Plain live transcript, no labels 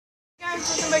guys,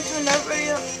 welcome back to another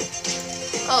video.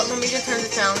 Oh, let me just turn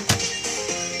this down.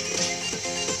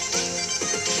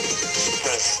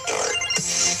 Press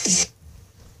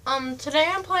start. Today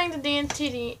I'm playing the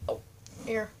Dantdm. Oh,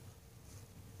 here.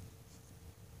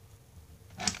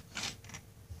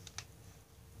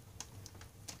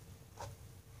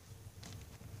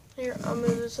 Here, I'll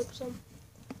move this up some.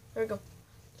 There we go.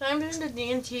 So I'm doing the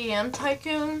Dantdm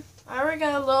tycoon. I already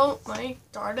got a little money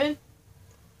started.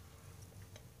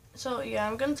 So yeah,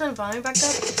 I'm gonna turn the volume back up.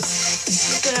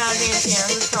 Let's get out of Dantdm,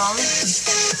 the song.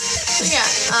 So yeah,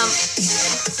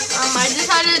 I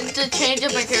decided to change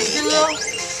up my character a little.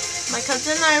 My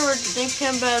cousin and I were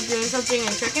thinking about doing something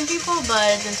and tricking people, but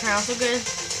it didn't turn out so good.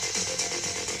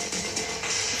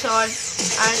 So I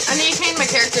need to change my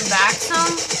character back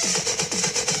some.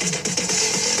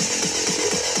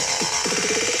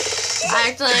 I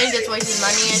accidentally just wasted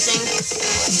money, I think.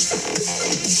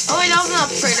 Oh wait, that was an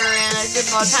upgrader and I did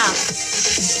bought half.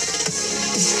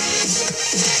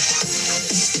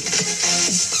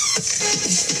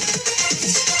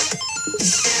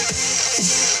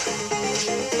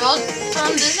 Well,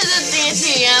 this is a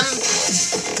Dantdm.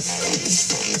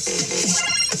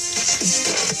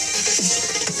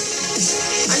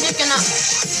 I'm just gonna...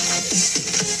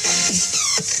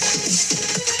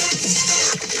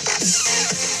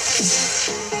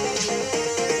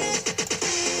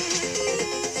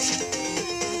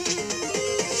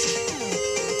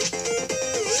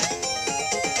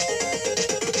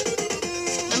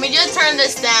 Let me just turn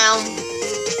this down.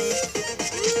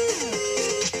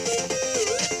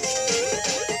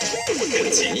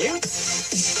 Continue.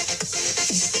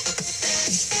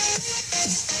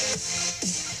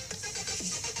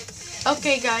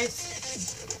 Okay, guys.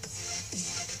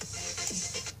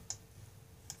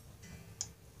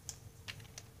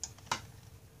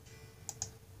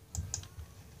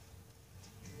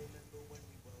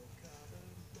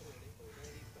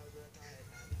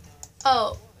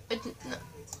 Oh, no,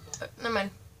 never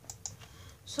mind.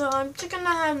 So I'm just gonna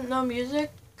have no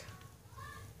music.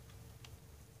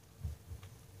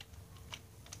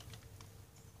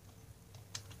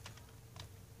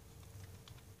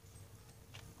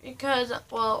 Because,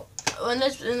 well, when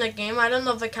it's in the game, I don't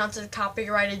know if it counts as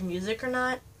copyrighted music or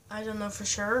not. I don't know for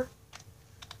sure.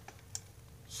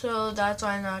 So that's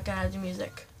why I'm not gonna have the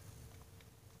music.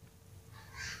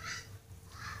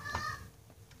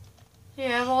 Yeah, I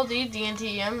have all these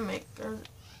Dantdm makers.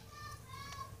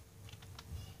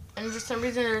 And for some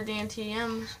reason they're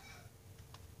Dantdms.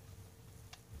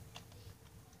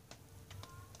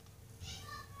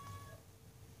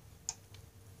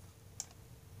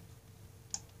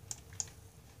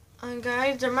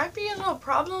 Guys, there might be a little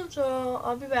problem, so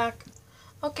I'll be back.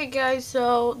 Okay guys,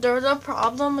 so there was a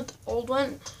problem with the old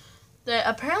one that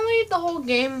apparently the whole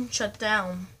game shut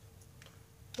down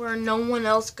where no one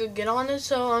else could get on it,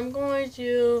 so I'm going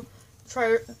to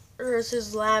try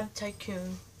versus Lab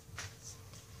Tycoon.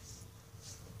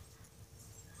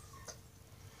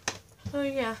 So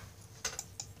yeah.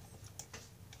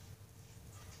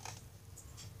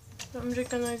 So I'm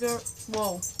just gonna go,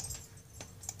 whoa.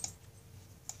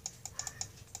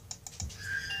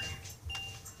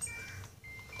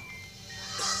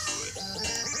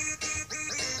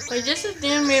 Wait, this is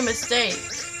Dan made a mistake.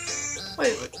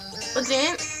 Wait, what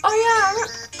Dan?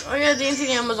 Oh yeah,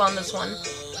 Dantdm was on this one.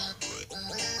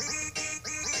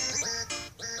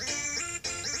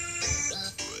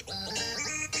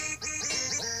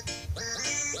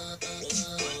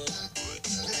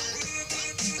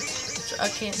 I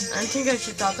think I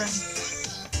should stop there.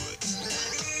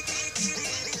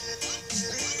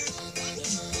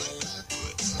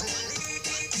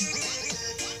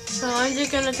 So I'm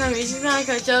just gonna turn music down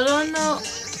because I still don't know.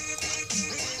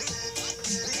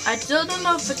 I still don't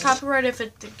know if it's copyrighted, if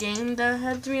it's the game that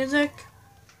has the music.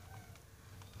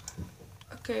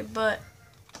 Okay, but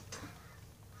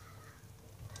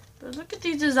look at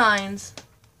these designs.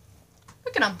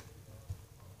 Look at them.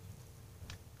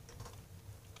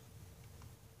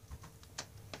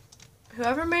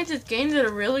 Whoever made this game did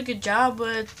a really good job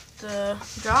with the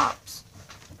drops.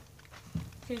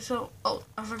 Okay, so, oh,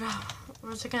 I forgot. For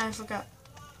a second, I forgot.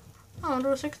 Oh, I wonder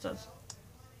what 6 does.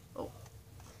 Oh.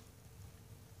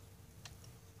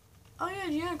 Oh yeah,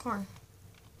 the unicorn.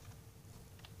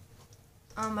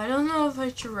 I don't know if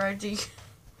I should ride the...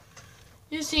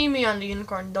 You see me on the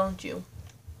unicorn, don't you?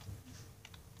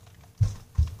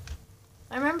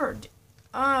 I remember.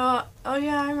 Oh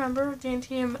yeah, I remember.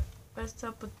 Dantdm messed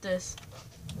up with this.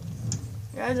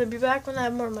 Guys, I'll be back when I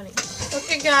have more money.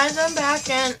 Okay, guys, I'm back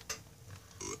and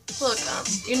look,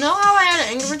 you know how I had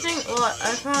an anger thing? Well,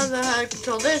 I found out how to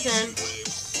control this, and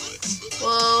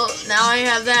well, now I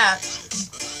have that.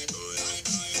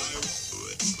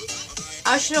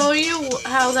 I'll show you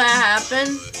how that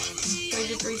happened. Let me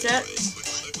just reset.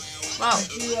 Wow.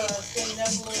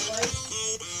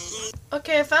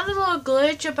 Okay, I found a little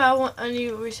glitch about when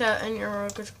you reset in your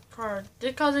card.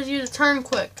 This causes you to turn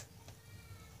quick.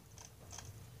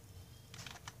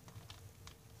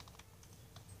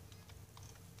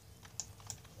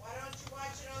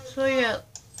 So yeah,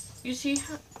 you see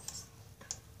how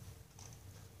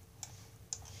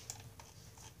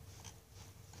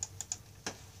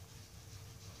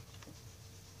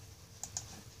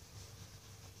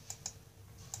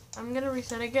I'm gonna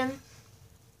reset again.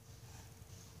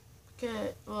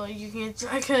 Okay, well you can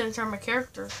I couldn't turn my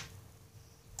character.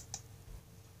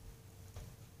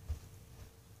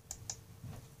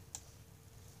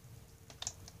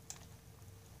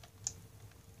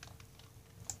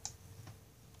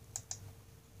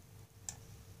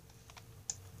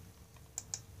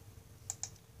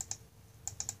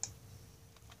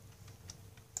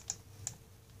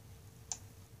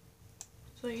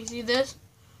 So you see this?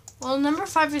 Well, number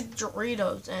 5 is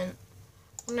Doritos, and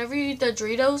whenever you eat the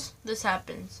Doritos, this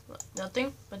happens.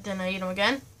 Nothing, but then I eat them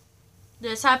again.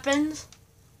 This happens.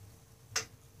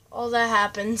 All that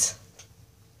happens.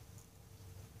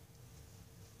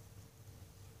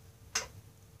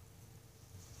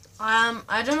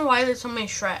 I don't know why there's so many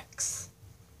Shreks.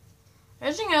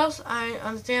 Everything else I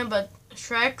understand, but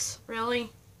Shreks,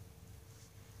 really?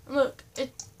 Look,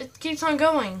 it keeps on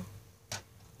going.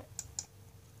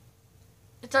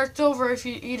 It starts over if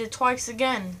you eat it twice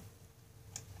again.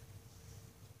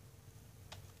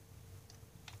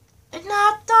 It's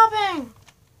not stopping!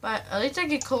 But at least I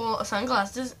get cool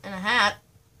sunglasses and a hat.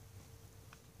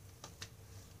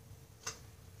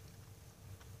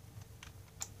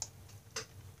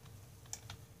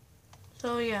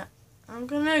 So yeah, I'm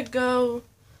gonna go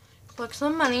collect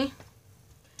some money.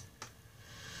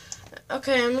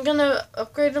 Okay, I'm gonna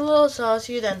upgrade a little, so I'll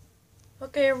see you then.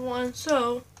 Okay everyone,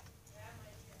 so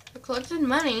I collected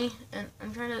money and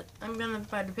I'm gonna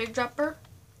buy the pig dropper,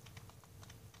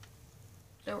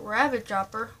 the rabbit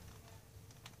dropper,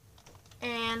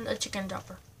 and a chicken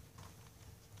dropper.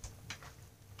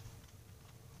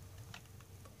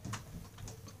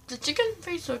 The chicken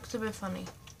face looks a bit funny.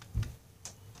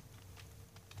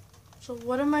 So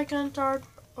what am I gonna start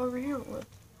over here with?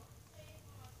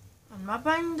 I'm not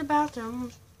buying the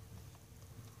bathrooms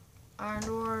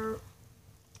or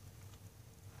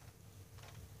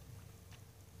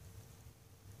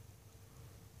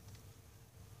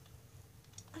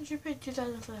I should pay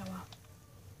 2,000 for that. Wow.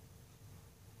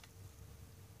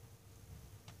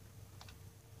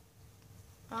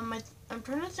 I'm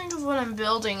trying to think of what I'm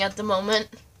building at the moment.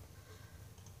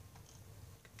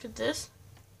 Look at this.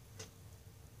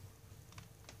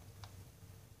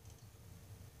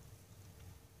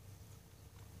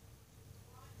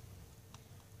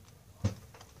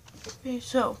 Okay,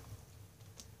 so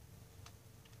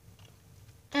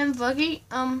and Vuggy,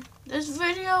 this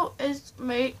video is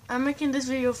I'm making this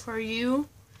video for you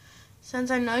since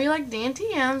I know you like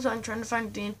Dantdm, so I'm trying to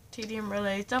find Dantdm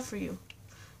related stuff for you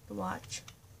to watch.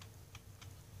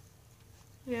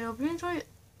 Yeah, I hope you enjoy it.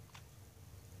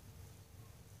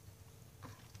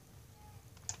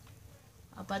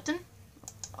 A button?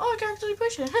 Oh, I can actually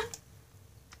push it.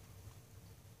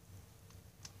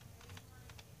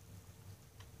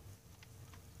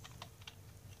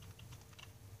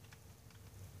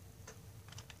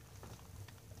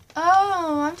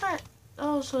 Oh, I'm trying.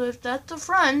 Oh, so if that's the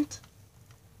front,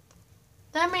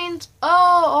 that means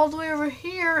all the way over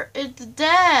here is the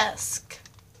desk.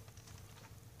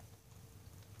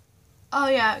 Oh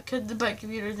yeah, because the bike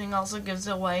computer thing also gives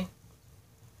it away.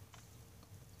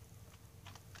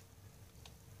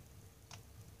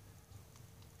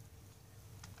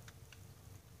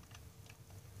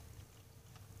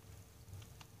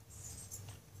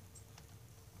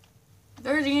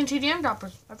 There are the Dantdm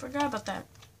droppers. I forgot about that.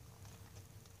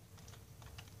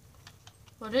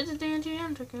 What is the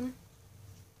Dantdm token?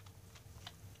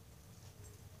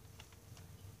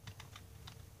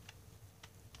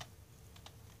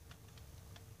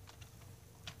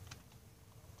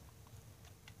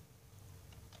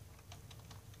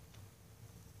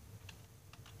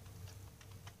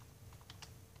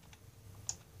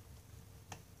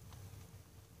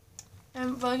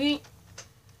 And Buggy,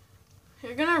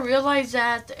 you're gonna realize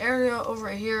that the area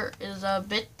over here is a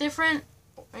bit different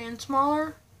and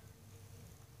smaller,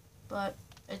 but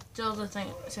it's still the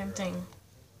same thing.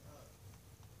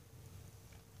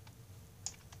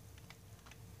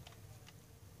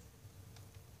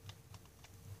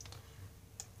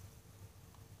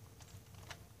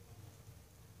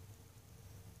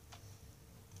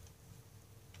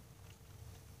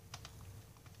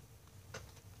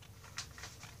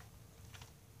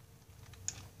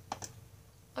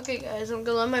 Okay, guys, I'm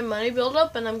gonna let my money build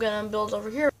up, and I'm gonna build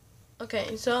over here.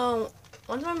 Okay, so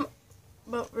once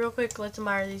but real quick, let's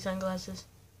admire these sunglasses.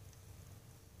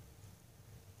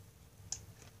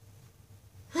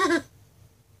 Oh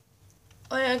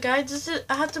yeah, guys,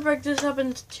 I have to break this up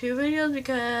into 2 videos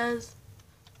because,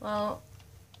 well,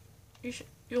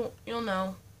 you'll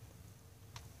know.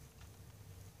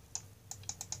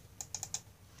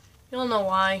 You'll know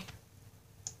why.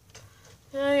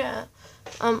 Yeah.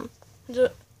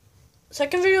 The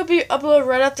second video will be uploaded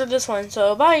right after this one.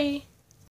 So bye.